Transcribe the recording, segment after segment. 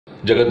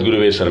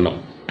ஜகத்குருவே சரணம்.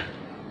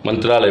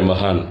 மந்த்ராலய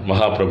மகான்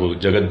மகாபிரபு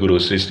ஜகத்குரு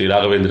ஸ்ரீ ஸ்ரீ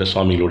ராகவேந்திர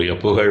சுவாமிகளுடைய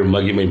புகழ்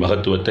மகிமை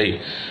மகத்துவத்தை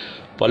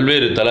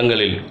பல்வேறு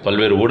தலங்களில்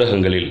பல்வேறு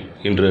ஊடகங்களில்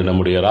இன்று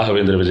நம்முடைய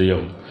ராகவேந்திர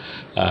விஜயம்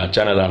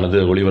சேனலானது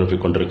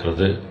ஒளிபரப்பிக்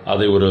கொண்டிருக்கிறது.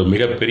 அதை ஒரு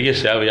மிகப்பெரிய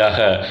சேவையாக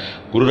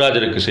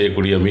குருராஜருக்கு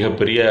செய்யக்கூடிய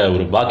மிகப்பெரிய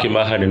ஒரு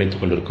பாக்கியமாக நினைத்து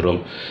கொண்டிருக்கிறோம்.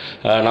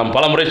 நாம்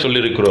பலமுறை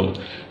சொல்லியிருக்கிறோம்,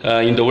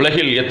 இந்த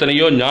உலகில்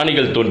எத்தனையோ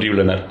ஞானிகள்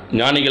தோன்றியுள்ளனர்.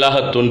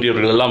 ஞானிகளாக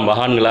தோன்றியவர்களெல்லாம்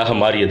மகான்களாக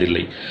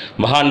மாறியதில்லை.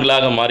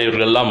 மகான்களாக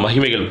மாறியவர்களெல்லாம்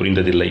மகிமைகள்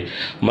புரிந்ததில்லை.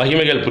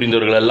 மகிமைகள்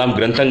புரிந்தவர்களெல்லாம்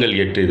கிரந்தங்கள்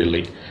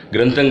இயற்றியதில்லை.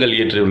 கிரந்தங்கள்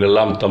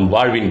இயற்றியவர்களெல்லாம் தம்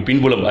வாழ்வின்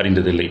பின்புலம்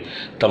அறிந்ததில்லை.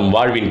 தம்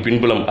வாழ்வின்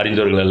பின்புலம்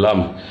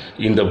அறிந்தவர்களெல்லாம்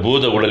இந்த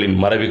பூத உடலின்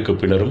மறைவுக்கு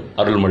பின்னரும்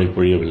அருள்மொழி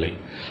பொழியவில்லை.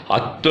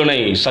 அத்தனை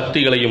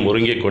சக்திகளையும்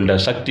ஒருங்கிக் கொண்ட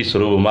சக்தி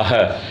சுரூபமாக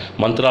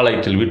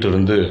மந்த்ராலயத்தில்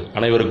வீற்றிருந்து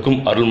அனைவருக்கும்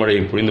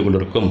அருள்மழையை புரிந்து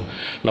கொண்டிருக்கும்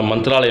நம்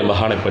மந்த்ராலய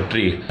மகானை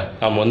பற்றி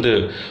நாம்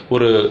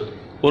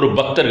ஒரு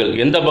பக்தர்கள்,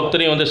 எந்த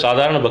பக்தரையும்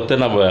சாதாரண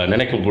பக்தர் நம்ம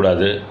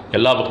நினைக்கக்கூடாது.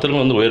 எல்லா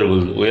பக்தர்களும்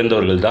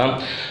உயர்ந்தவர்கள் தான்.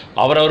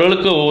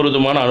 அவரவர்களுக்கு ஒவ்வொரு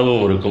விதமான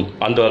அனுபவம் இருக்கும்.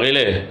 அந்த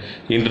வகையில்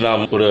இன்று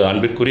நாம் ஒரு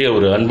அன்பிற்குரிய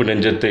ஒரு அன்பு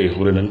நெஞ்சத்தை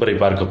ஒரு நண்பரை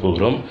பார்க்க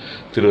போகிறோம்.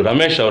 திரு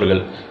ரமேஷ்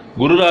அவர்கள்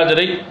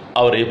குருராஜரை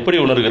அவர் எப்படி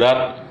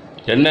உணர்கிறார்,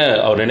 என்ன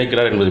அவர்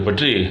நினைக்கிறார் என்பதை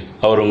பற்றி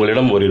அவர்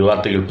உங்களிடம் ஒரு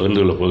வார்த்தைகள்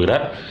பகிர்ந்து கொள்ளப்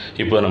போகிறார்.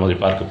 இப்போ நம்ம அதை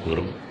பார்க்க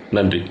போகிறோம்.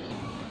 நன்றி.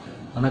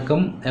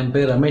 வணக்கம், என்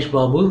பேர் ரமேஷ்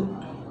பாபு.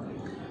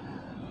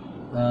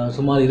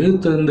 சுமார்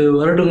 25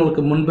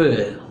 வருடங்களுக்கு முன்பு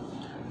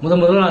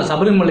முதல்ல நான்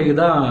சபரிமலைக்கு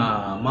தான்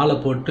மாலை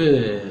போயிட்டு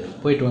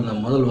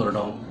வந்தேன் முதல்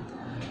வருடம்.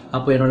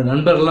 அப்போ என்னோடய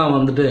நண்பர்கள்லாம்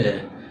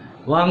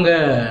வாங்க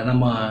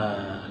நம்ம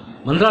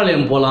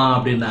மந்த்ராலயம் போகலாம்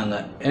அப்படின்னாங்க.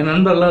 என்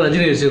நண்பர்கள்லாம்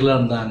ரஜினி ரசிகர்களாக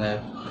இருந்தாங்க.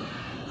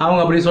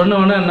 அவங்க அப்படி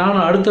சொன்னவொடனே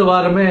நானும் அடுத்த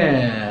வாரமே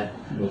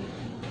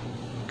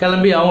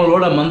கிளம்பி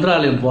அவங்களோட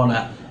மந்த்ராலயம்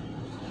போனேன்.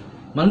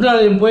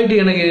 மந்த்ராலயம் போயிட்டு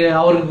எனக்கு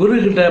அவருக்கு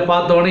குருக்கிட்ட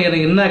பார்த்தோன்னே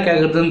எனக்கு என்ன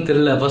கேட்குறதுன்னு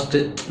தெரியல. ஃபஸ்ட்டு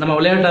நம்ம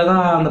விளையாட்டாக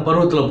தான் அந்த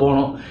பருவத்தில்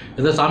போனோம்,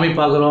 ஏதோ சாமி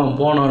பார்க்குறோம்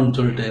போனோன்னு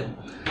சொல்லிட்டு.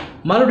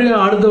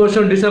 மறுபடியும் அடுத்த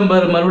வருஷம்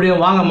டிசம்பர்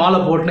மறுபடியும் வாங்க மாலை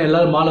போட்டுன்னு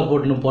எல்லோரும் மாலை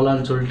போட்டுன்னு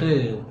போகலான்னு சொல்லிட்டு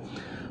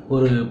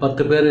ஒரு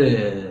 10 பேர்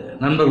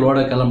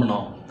நண்பர்களோடு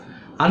கிளம்பினோம்.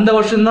 அந்த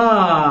வருஷம்தான்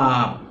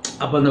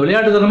அப்போ அந்த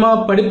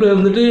விளையாட்டுத்தனமாக படிப்பில்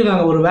இருந்துட்டு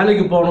நாங்கள் ஒரு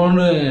வேலைக்கு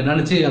போகணுன்னு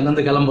நினச்சி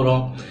அங்கேருந்து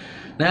கிளம்புறோம்.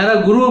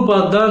 நேராக குருவை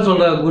பார்த்து தான்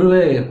சொல்கிறேன்,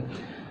 குருவே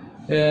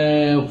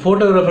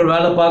ஃபோட்டோகிராஃபர்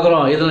வேலை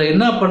பார்க்குறோம், இதில்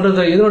என்ன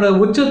பண்ணுறது, இதோட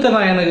உச்சத்தை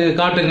நான் எனக்கு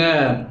காட்டுங்க,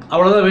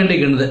 அவ்வளோதான்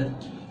வேண்டிக்கிடுது.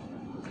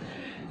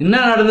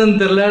 என்ன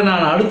நடந்ததுன்னு தெரில.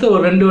 நான் அடுத்த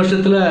ஒரு 2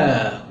 வருஷத்தில்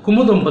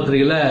குமுதம்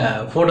பத்திரிகையில்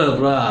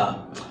ஃபோட்டோகிராஃபராக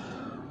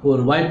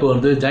ஒரு வாய்ப்பு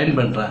வருது, ஜாயின்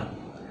பண்ணுறேன்.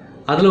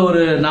 அதில்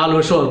ஒரு 4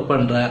 வருஷம் ஒர்க்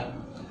பண்ணுறேன்.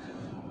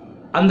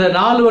 அந்த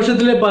 4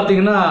 வருஷத்துலேயே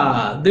பார்த்தீங்கன்னா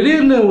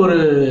திடீர்னு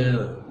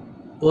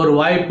ஒரு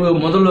வாய்ப்பு,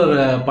 முதல்வர்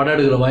படம்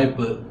எடுக்கிற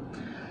வாய்ப்பு.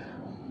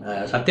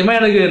 சத்தியமாக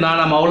எனக்கு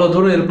நம்ம அவ்வளோ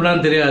தூரம்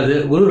இருப்பேனான்னு தெரியாது.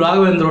 குரு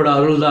ராகவேந்தரோட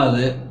அருள் தான்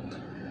அது.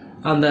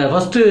 அந்த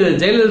ஃபஸ்ட்டு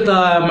ஜெயலலிதா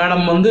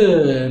மேடம்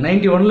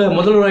 91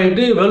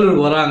 முதல்வராகிட்டு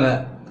வேலூருக்கு வராங்க.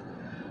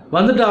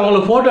 வந்துட்டு அவங்கள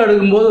ஃபோட்டோ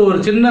எடுக்கும்போது ஒரு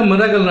சின்ன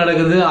மிராக்கல்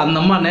நடக்குது. அந்த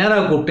அம்மா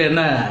நேராக கூப்பிட்டு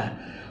என்ன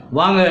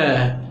வாங்க,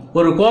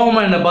 ஒரு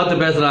கோபமாக என்னை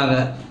பார்த்து பேசுகிறாங்க.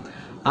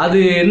 அது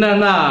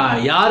என்னன்னா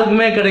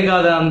யாருக்குமே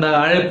கிடைக்காத அந்த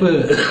அழைப்பு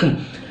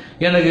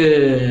எனக்கு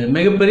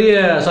மிகப்பெரிய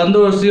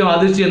சந்தோஷம்,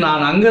 அதிர்ச்சி.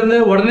 நான்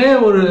அங்கேருந்தே உடனே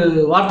ஒரு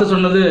வார்த்தை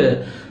சொன்னது,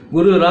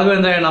 குரு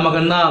ராகவேந்திரா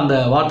நமக்குன்னா அந்த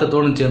வார்த்தை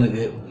தோணுச்சு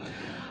எனக்கு.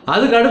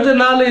 அதுக்கு அடுத்த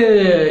நாள்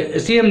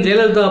சிஎம்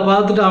ஜெயலலிதா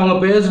பார்த்துட்டு அவங்க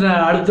பேசின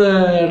அடுத்த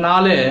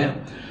நாள்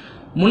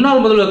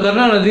முன்னாள் முதல்வர்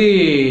கருணாநிதி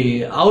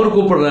அவர்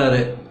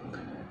கூப்பிடுறாரு.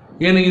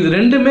 எனக்கு இது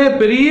ரெண்டுமே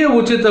பெரிய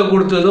உச்சத்தை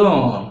கொடுத்ததும்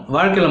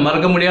வாழ்க்கையில்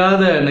மறக்க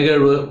முடியாத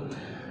நிகழ்வு.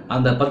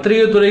 அந்த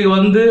பத்திரிகை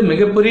துறைக்கு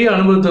மிகப்பெரிய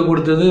அனுபவத்தை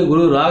கொடுத்தது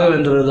குரு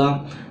ராகவேந்திரர் தான்.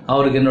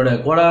 அவருக்கு என்னோட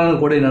கோடான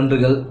கோடி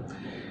நன்றிகள்.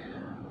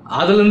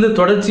 அதுலேருந்து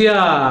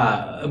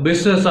தொடர்ச்சியாக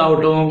பிஸ்னஸ்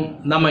ஆகட்டும்,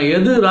 நம்ம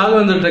எது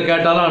ராகவேந்திரத்தை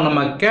கேட்டாலும்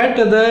நம்ம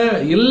கேட்டதை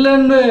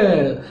இல்லைன்னு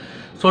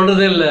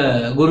சொல்கிறதே இல்லை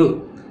குரு.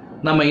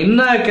 நம்ம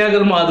என்ன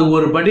கேட்குறோமோ அது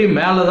ஒரு படி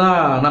மேலே தான்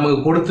நமக்கு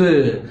கொடுத்து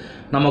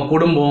நம்ம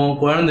குடும்பம்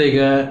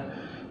குழந்தைங்க,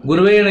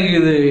 குருவே எனக்கு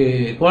இது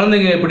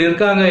குழந்தைங்க இப்படி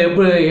இருக்காங்க,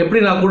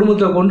 எப்படி நான்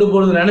குடும்பத்தை கொண்டு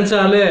போகிறது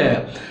நினச்சாலே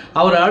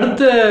அவர்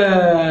அடுத்த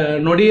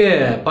நொடியே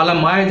பல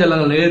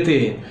மாயஜலங்கள் நிறுத்தி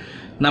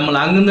நம்மளை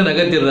அங்கேருந்து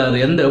நகர்த்திடுறாரு.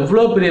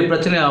 எவ்வளோ பெரிய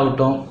பிரச்சனை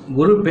ஆகட்டும்,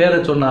 குரு பேரை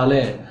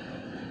சொன்னாலே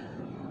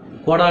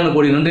கோடானு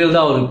கோடி நன்றிகள்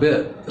தான் அவருக்கு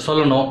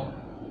சொல்லணும்.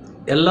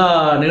 எல்லா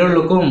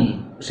நிகழ்வுக்கும்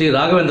ஸ்ரீ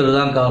ராகவேந்திரர்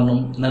தான்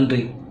காரணம்.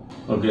 நன்றி.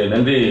 ஓகே,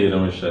 நன்றி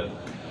ரமேஷ் சார்.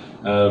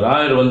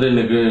 ராயர்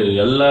இன்னைக்கு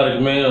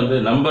எல்லாருக்குமே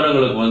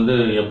நம்பரங்களுக்கு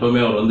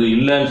எப்பவுமே அவர்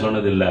இல்லைன்னு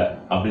சொன்னதில்லை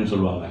அப்படின்னு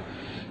சொல்லுவாங்க.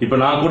 இப்போ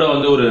நான் கூட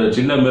ஒரு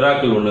சின்ன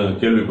மிராக்கிள் ஒன்று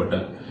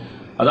கேள்விப்பட்டேன்.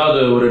 அதாவது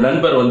ஒரு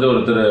நண்பர்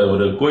ஒருத்தர்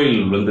ஒரு கோயில்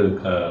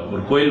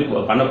ஒரு கோயில்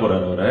பண்ண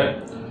போறாரு.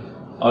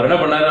 அவர் என்ன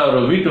பண்ணாரு,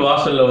 அவர் வீட்டு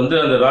வாசல்ல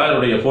அந்த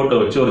ராயருடைய போட்டோ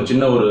வச்சு ஒரு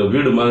சின்ன ஒரு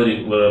வீடு மாதிரி,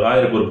 ஒரு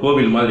ராயருக்கு ஒரு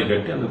கோவில் மாதிரி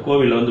கட்டி அந்த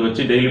கோவில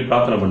வச்சு டெய்லி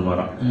பிரார்த்தனை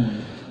பண்ணுவாராம்.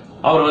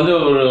 அவர்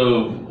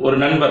ஒரு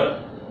நண்பர்,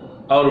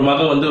 அவர்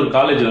மகன் ஒரு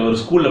காலேஜில் ஒரு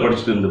ஸ்கூல்ல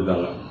படிச்சுட்டு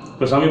இருந்திருக்காங்க.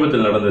 இப்போ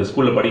சமீபத்தில் நடந்த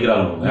ஸ்கூல்ல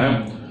படிக்கிறாங்க.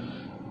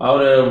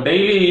 அவர்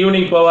டெய்லி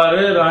ஈவினிங்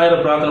போவாரு, ராயரை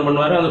பிரார்த்தனை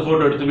பண்ணுவாரு, அந்த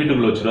போட்டோ எடுத்து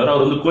வீட்டுக்குள்ள வச்சிருவாரு.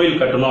 அவர் கோயில்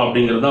கட்டணும்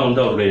அப்படிங்கிறது தான்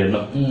அவருடைய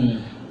எண்ணம்.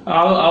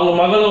 அவங்க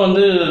மகளும்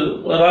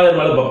ராயர்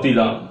மேல பக்தி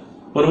தான்.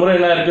 ஒரு முறை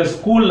என்ன இருக்கு,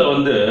 ஸ்கூல்ல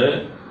வந்து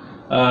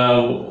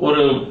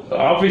ஒரு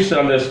ஆஃபீஸ்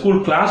அந்த ஸ்கூல்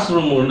கிளாஸ்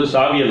ரூம் வந்து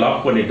சாவியை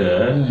லாக் பண்ணிட்டு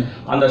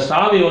அந்த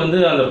சாவியை வந்து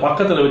அந்த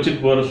பக்கத்தில்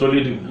வச்சுட்டு போற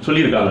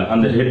சொல்லியிருக்காங்க.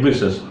 அந்த ஹெட்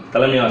மிஸ்டர்ஸ்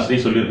தலைமை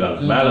ஆசிரியர் சொல்லியிருக்காங்க.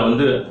 மேலே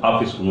வந்து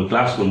ஆஃபீஸ் ரூம்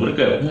கிளாஸ் ரூம்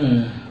இருக்கு,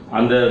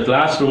 அந்த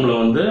கிளாஸ் ரூம்ல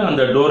வந்து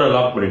அந்த டோரை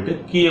லாக் பண்ணிட்டு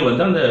கீயை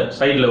வந்து அந்த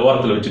சைடில்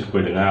ஓரத்தில் வச்சுட்டு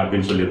போயிடுங்க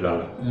அப்படின்னு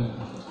சொல்லியிருக்காங்க.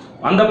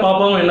 அந்த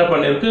பாப்பாவும் என்ன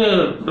பண்ணிருக்கு,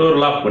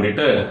 டோர் லாக்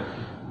பண்ணிட்டு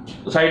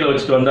சைடில்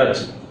வச்சுட்டு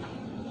வந்தாச்சு.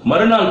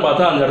 மறுநாள்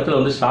பார்த்தா அந்த இடத்துல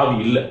வந்து சாவி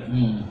இல்லை.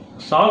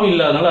 சாவி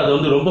இல்லாதனால அது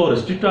வந்து ரொம்ப ஒரு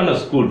ஸ்ட்ரிக்டான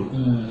ஸ்கூல்.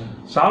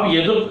 சாவி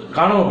ஏதோ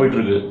காணாம போயிட்டு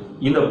இருக்கு.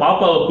 இந்த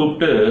பாப்பாவை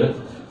கூப்பிட்டு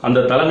அந்த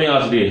தலைமை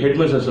ஆசிரியர் ஹெட்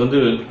மிஸ்டர்ஸ் வந்து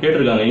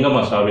கேட்டிருக்காங்க,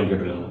 எங்கம்மா சாவின்னு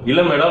கேட்டிருக்காங்க.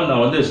 இல்லை மேடம்,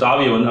 நான் வந்து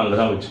சாவியை வந்து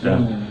அங்கதான்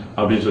வச்சுட்டேன்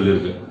அப்படின்னு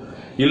சொல்லியிருக்கு.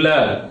 இல்ல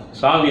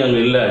சாவி அங்க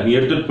இல்ல, நீ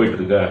எடுத்துட்டு போயிட்டு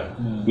இருக்க,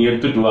 நீ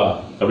எடுத்துட்டு வா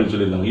அப்படின்னு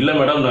சொல்லியிருக்காங்க. இல்ல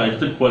மேடம், நான்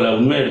எடுத்துட்டு போல,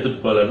 உண்மையை எடுத்துட்டு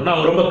போல.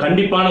 அவங்க ரொம்ப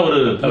கண்டிப்பான ஒரு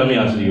தலைமை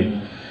ஆசிரியர்.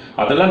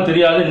 அதெல்லாம்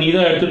தெரியாது, நீ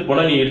தான் எடுத்துட்டு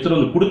போனா நீ எடுத்துட்டு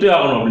வந்து கொடுத்தே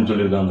ஆகணும் அப்படின்னு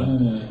சொல்லியிருக்காங்க.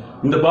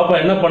 இந்த பாப்பா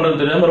என்ன பண்றது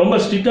தெரியாம, ரொம்ப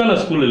ஸ்ட்ரிக்டான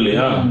ஸ்கூல்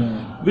இல்லையா,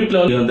 வீட்டுல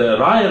வந்து அந்த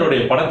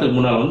ராயருடைய படத்துக்கு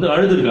முன்னால் வந்து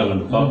அழுதுருக்காங்க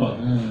அந்த பாப்பா.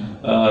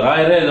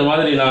 ராயரே இந்த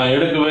மாதிரி நான்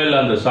எடுக்கவே இல்லை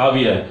அந்த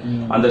சாவியை,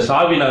 அந்த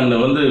சாவி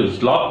நான் வந்து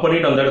லாக்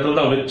பண்ணிட்டு அந்த இடத்துல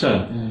தான் வச்சேன்,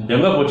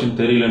 எங்க போச்சுன்னு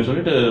தெரியலன்னு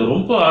சொல்லிட்டு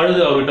ரொம்ப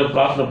அழுது அவர்கிட்ட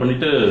பிரார்த்தனை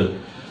பண்ணிட்டு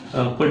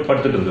போய்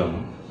படுத்துட்டு இருக்காங்க.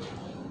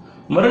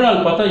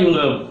 மறுநாள் பார்த்தா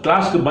இவங்க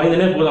கிளாஸ்க்கு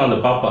பயந்துனே போதும் அந்த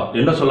பாப்பா,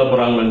 என்ன சொல்ல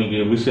போறாங்க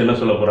இன்னைக்கு மிஸ், என்ன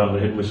சொல்ல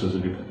போறாங்க ஹெட் மிஸ்டர்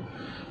சொல்லிட்டு.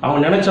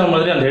 அவன் நினைச்ச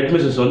மாதிரி அந்த ஹெட்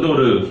மிஸ்டர்ஸ் வந்து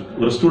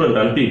ஒரு ஸ்டூடெண்ட்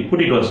அனுப்பி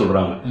கூட்டிட்டு வர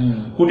சொல்றாங்க.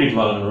 கூட்டிட்டு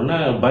வாங்கணும்னா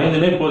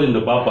பயந்துனே போகுது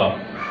இந்த பாப்பா.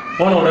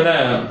 போன உடனே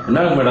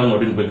என்ன மேடம்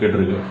அப்படின்னு போய்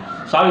கேட்டிருக்கு.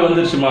 சாவி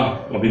வந்துருச்சுமா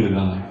அப்படின்னு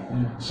இருக்காங்க.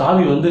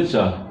 சாவி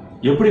வந்துருச்சா,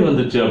 எப்படி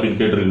வந்துருச்சு அப்படின்னு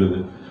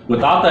கேட்டிருக்குது. உங்க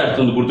தாத்தா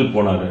எடுத்து வந்து கொடுத்துட்டு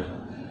போனாரு.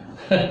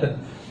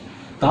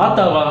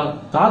 தாத்தாவா?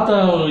 தாத்தா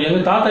எங்க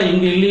தாத்தா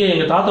இங்க இல்லையே,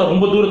 எங்க தாத்தா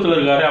ரொம்ப தூரத்துல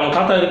இருக்காரு. அவங்க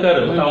தாத்தா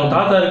இருக்காரு, அவங்க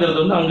தாத்தா இருக்கிறது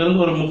வந்து அங்க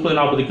இருந்து ஒரு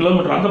 30-40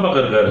 கிலோமீட்டர் அந்த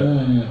பக்கம் இருக்காரு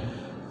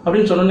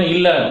அப்படின்னு சொன்னோன்னே,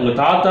 இல்ல உங்க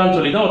தாத்தான்னு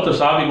சொல்லி தான் ஒருத்தர்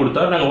சாவி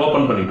கொடுத்தாரு, நாங்க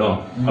ஓபன் பண்ணிட்டோம்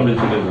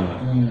அப்படின்னு சொல்லியிருக்காங்க.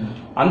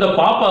 அந்த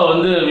பாப்பா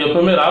வந்து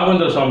எப்பவுமே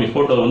ராகவேந்திர சுவாமி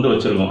போட்டோ வந்து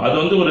வச்சிருக்கோம். அது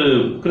வந்து ஒரு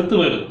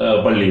கிறிஸ்துவ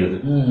பள்ளி. அது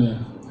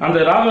அந்த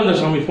ராகவேந்திர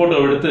சுவாமி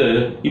போட்டோ எடுத்து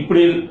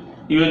இப்படி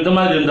இவர் இந்த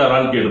மாதிரி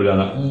இருந்தாரான்னு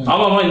கேட்டிருக்காங்க.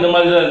 ஆமாமா, இந்த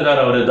மாதிரி தான்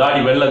இருந்தாரு அவரு, தாடி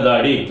வெள்ளை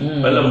தாடி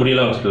வெள்ளை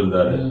முடியெல்லாம் வச்சுட்டு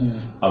இருந்தாரு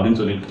அப்படின்னு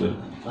சொல்லிட்டு.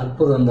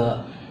 அற்புதம் தான்.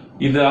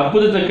 இந்த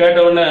அற்புதத்தை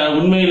கேட்டவுடனே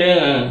உண்மையிலே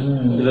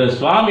இந்த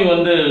சுவாமி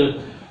வந்து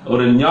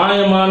ஒரு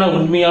நியாயமான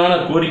உண்மையான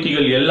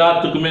கோரிக்கைகள்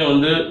எல்லாத்துக்குமே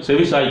வந்து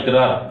செவி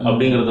சாய்க்கிறார்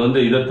அப்படிங்கிறது வந்து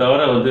இதை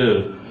தவிர வந்து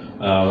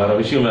வேற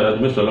விஷயம் வேற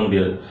எதுவுமே சொல்ல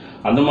முடியாது.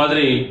 அந்த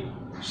மாதிரி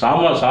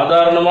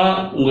சாதாரணமா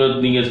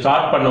நீங்க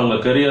ஸ்டார்ட் பண்ண உங்க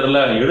கரியர்ல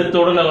எடுத்த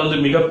உடனே வந்து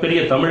மிகப்பெரிய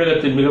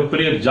தமிழகத்தின்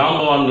மிகப்பெரிய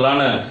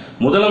ஜாம்பவான்களான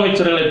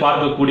முதலமைச்சர்களை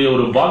பார்க்கக்கூடிய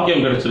ஒரு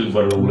பாக்கியம் கிடைச்சிருக்கு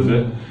பாருங்க உங்களுக்கு.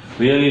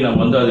 ரியலி நம்ம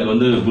வந்து அதுக்கு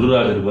வந்து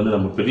குருராஜருக்கு வந்து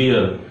நம்ம பெரிய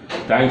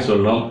தேங்க்ஸ்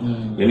சொல்லணும்.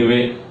 எனிவே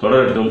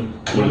தொடரட்டும்,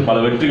 உங்களுக்கு பல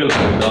வெற்றிகள்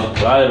கிடைக்கும்.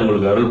 ராயர்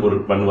உங்களுக்கு அருள்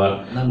பொருள் பண்ணுவார்.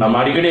 நம்ம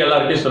அடிக்கடி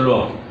எல்லார்கிட்டையும்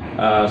சொல்லுவோம்,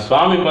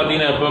 சுவாமி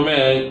பார்த்தீங்கன்னா எப்பவுமே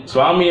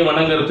சுவாமியை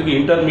வணங்குறதுக்கு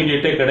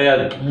இன்டர்மீடியேட்டே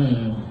கிடையாது.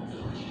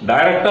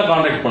 டைரக்டா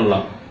கான்டாக்ட்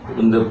பண்ணலாம்.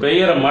 இந்த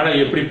பெய்யற மழை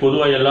எப்படி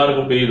பொதுவாக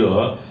எல்லாருக்கும் பெய்யுதோ,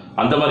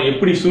 அந்த மாதிரி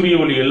எப்படி சூரிய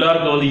ஒளி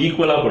எல்லாருக்கும் வந்து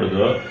ஈக்குவலா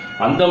படுதோ,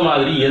 அந்த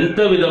மாதிரி எந்த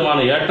விதமான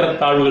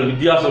ஏற்றத்தாழ்வுகள்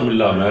வித்தியாசம்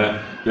இல்லாம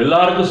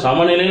எல்லாருக்கும்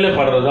சமநிலையில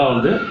படுறதா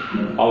வந்து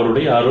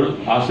அவருடைய அருள்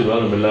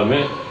ஆசீர்வாதம் எல்லாமே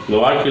உங்க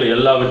வாழ்க்கையில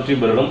எல்லா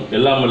வெற்றியும் பெறணும்.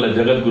 எல்லாம் வல்ல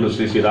ஜெகத்குரு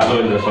ஸ்ரீ ஸ்ரீ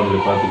ராகவேந்திர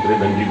சுவாமியை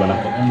பார்த்துக்கிறேன். நன்றி,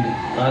 வணக்கம்.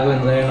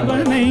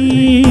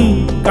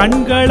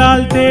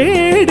 கண்களால்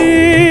தேடு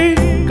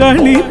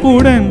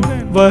களிப்புடன்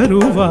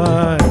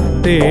வருவார்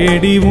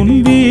தேடி உன்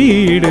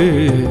வீடு.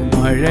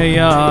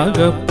 மழையாக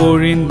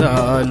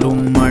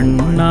பொழிந்தாலும்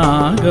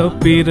மண்ணாக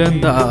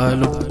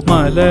பிறந்தாலும்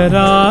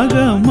மலராக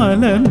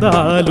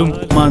மலர்ந்தாலும்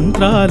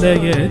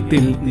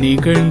மந்திராலயத்தில்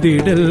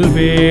நிகழ்ந்திடல்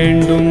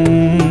வேண்டும்.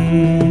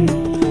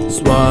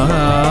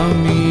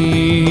 சுவாமி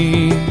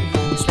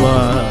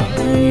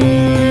சுவாமி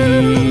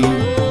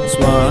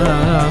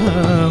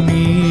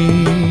சுவாமி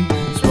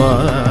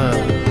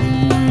சுவாமி.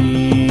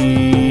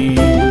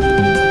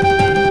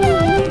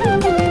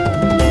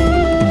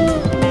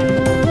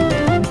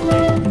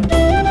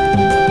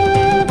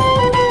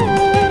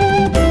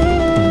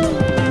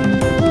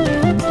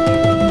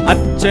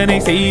 அர்ச்சனை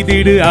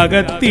செய்திடு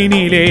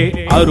அகத்தினிலே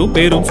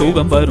அருபெரும்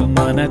சுகம் வரும்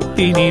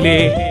மனத்தினிலே.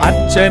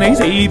 அர்ச்சனை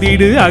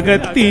செய்திடு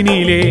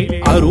அகத்தினிலே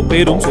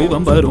அருபெரும்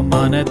சுகம் வரும்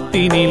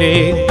மனத்தினிலே.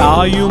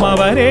 தாயும்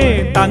அவரே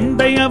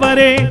தந்தை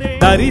அவரே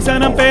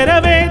தரிசனம்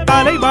பெறவே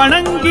தலை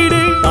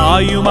வணங்கிடு.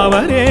 தாயும்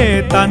அவரே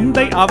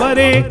தந்தை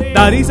அவரே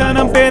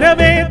தரிசனம்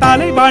பெறவே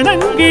தலை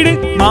வணங்கிடு.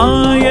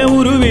 மாய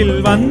உருவில்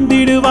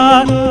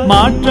வந்திடுவார்,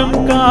 மாற்றம்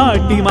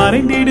காட்டி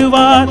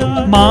மறைந்திடுவார்.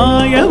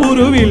 மாய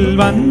உருவில்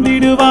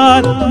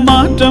வந்திடுவார்,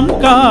 மாற்றம்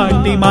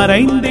காட்டி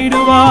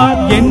மறைந்திடுவார்.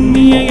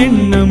 எண்ணிய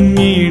எண்ணம்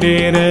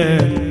ஈடேற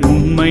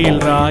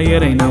உண்மையில்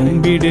ராயரை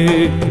நம்பிடு.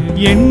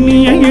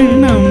 எண்ணிய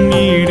எண்ணம்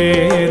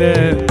ஈடேற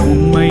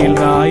உண்மையில்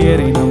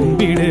ராயரை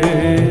நம்பிடு.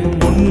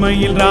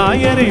 உண்மையில்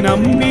ராயரை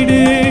நம்பிடு.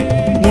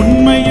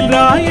 உண்மையில்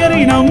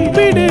ராயரை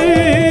நம்பிடு.